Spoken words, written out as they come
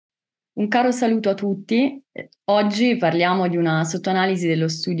Un caro saluto a tutti. Oggi parliamo di una sottoanalisi dello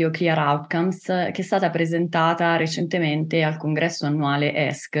studio Clear Outcomes che è stata presentata recentemente al congresso annuale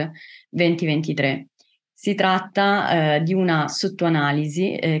ESC 2023. Si tratta di una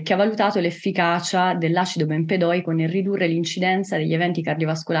sottoanalisi che ha valutato l'efficacia dell'acido benpedoico nel ridurre l'incidenza degli eventi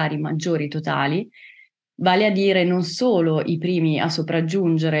cardiovascolari maggiori totali, vale a dire non solo i primi a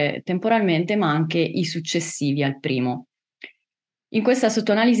sopraggiungere temporalmente, ma anche i successivi al primo. In questa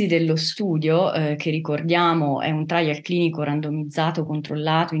sottoanalisi dello studio, che ricordiamo è un trial clinico randomizzato,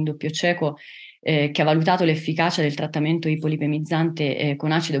 controllato, in doppio cieco, che ha valutato l'efficacia del trattamento ipolipemizzante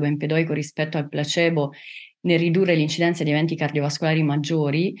con acido benpedoico rispetto al placebo nel ridurre l'incidenza di eventi cardiovascolari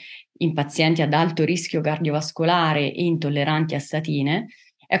maggiori in pazienti ad alto rischio cardiovascolare e intolleranti a statine.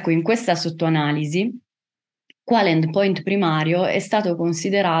 Ecco, in questa sottoanalisi, quale endpoint primario è stato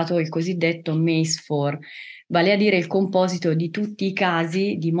considerato il cosiddetto MACE-4, vale a dire il composito di tutti i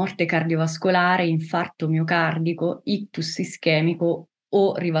casi di morte cardiovascolare, infarto miocardico, ictus ischemico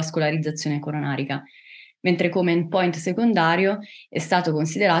o rivascolarizzazione coronarica, mentre come endpoint secondario è stato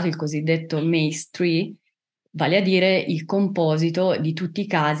considerato il cosiddetto MACE-3, vale a dire il composito di tutti i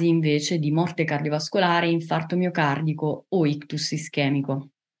casi invece di morte cardiovascolare, infarto miocardico o ictus ischemico.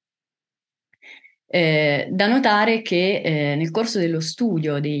 Da notare che nel corso dello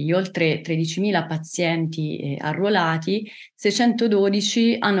studio degli oltre 13.000 pazienti arruolati,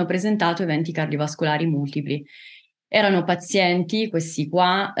 612 hanno presentato eventi cardiovascolari multipli. Erano pazienti, questi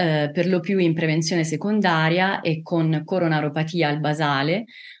qua, per lo più in prevenzione secondaria e con coronaropatia al basale,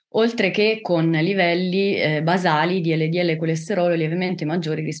 oltre che con livelli basali di LDL e colesterolo lievemente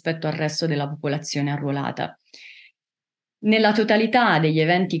maggiori rispetto al resto della popolazione arruolata. Nella totalità degli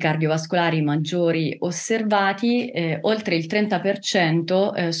eventi cardiovascolari maggiori osservati, oltre il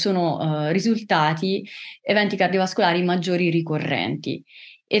 30% sono risultati eventi cardiovascolari maggiori ricorrenti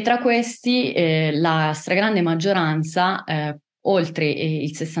e tra questi la stragrande maggioranza, oltre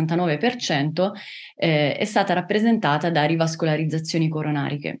il 69%, è stata rappresentata da rivascolarizzazioni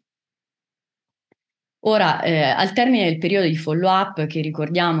coronariche. Ora, al termine del periodo di follow-up, che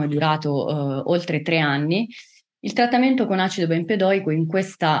ricordiamo è durato oltre 3 anni, il trattamento con acido benpedoico in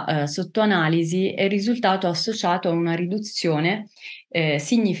questa sottoanalisi è risultato associato a una riduzione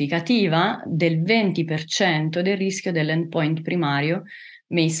significativa del 20% del rischio dell'endpoint primario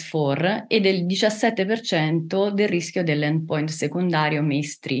MACE-4 e del 17% del rischio dell'endpoint secondario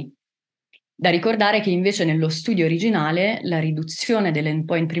MACE-3. Da ricordare che invece nello studio originale la riduzione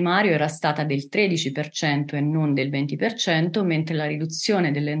dell'endpoint primario era stata del 13% e non del 20%, mentre la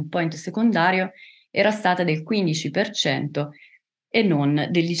riduzione dell'endpoint secondario era stata del 15% e non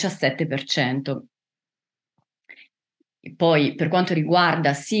del 17%. Poi, per quanto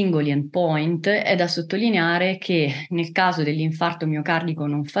riguarda singoli endpoint, è da sottolineare che nel caso dell'infarto miocardico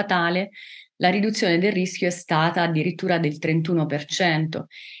non fatale, la riduzione del rischio è stata addirittura del 31%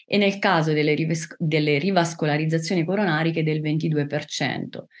 e nel caso delle rivascolarizzazioni coronariche del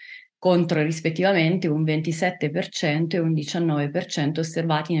 22%, contro rispettivamente un 27% e un 19%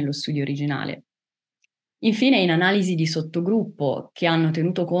 osservati nello studio originale. Infine, in analisi di sottogruppo che hanno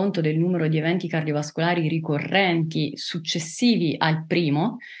tenuto conto del numero di eventi cardiovascolari ricorrenti successivi al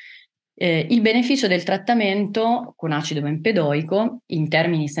primo, il beneficio del trattamento con acido benpedoico, in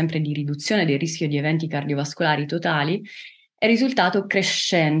termini sempre di riduzione del rischio di eventi cardiovascolari totali, è risultato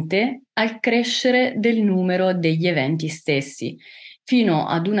crescente al crescere del numero degli eventi stessi, fino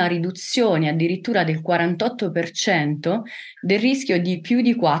ad una riduzione addirittura del 48% del rischio di più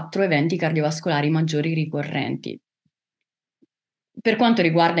di 4 eventi cardiovascolari maggiori ricorrenti. Per quanto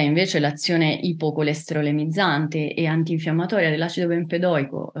riguarda invece l'azione ipocolesterolemizzante e antinfiammatoria dell'acido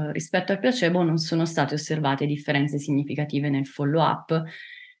benpedoico rispetto al placebo, non sono state osservate differenze significative nel follow-up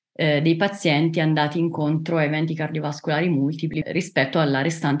dei pazienti andati incontro a eventi cardiovascolari multipli rispetto alla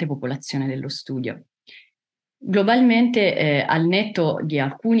restante popolazione dello studio. Globalmente, al netto di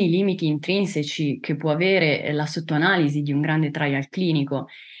alcuni limiti intrinseci che può avere la sottoanalisi di un grande trial clinico,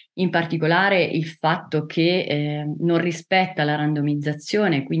 in particolare il fatto che non rispetta la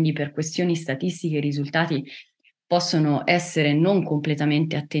randomizzazione, quindi per questioni statistiche i risultati possono essere non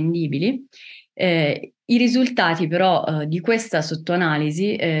completamente attendibili. I risultati però di questa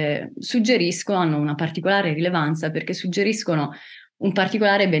sottoanalisi hanno una particolare rilevanza perché suggeriscono un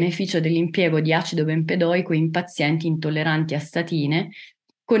particolare beneficio dell'impiego di acido benpedoico in pazienti intolleranti a statine,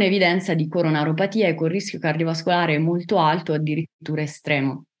 con evidenza di coronaropatia e con rischio cardiovascolare molto alto, addirittura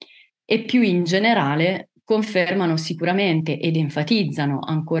estremo. E più in generale confermano sicuramente ed enfatizzano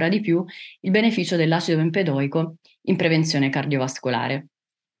ancora di più il beneficio dell'acido benpedoico in prevenzione cardiovascolare.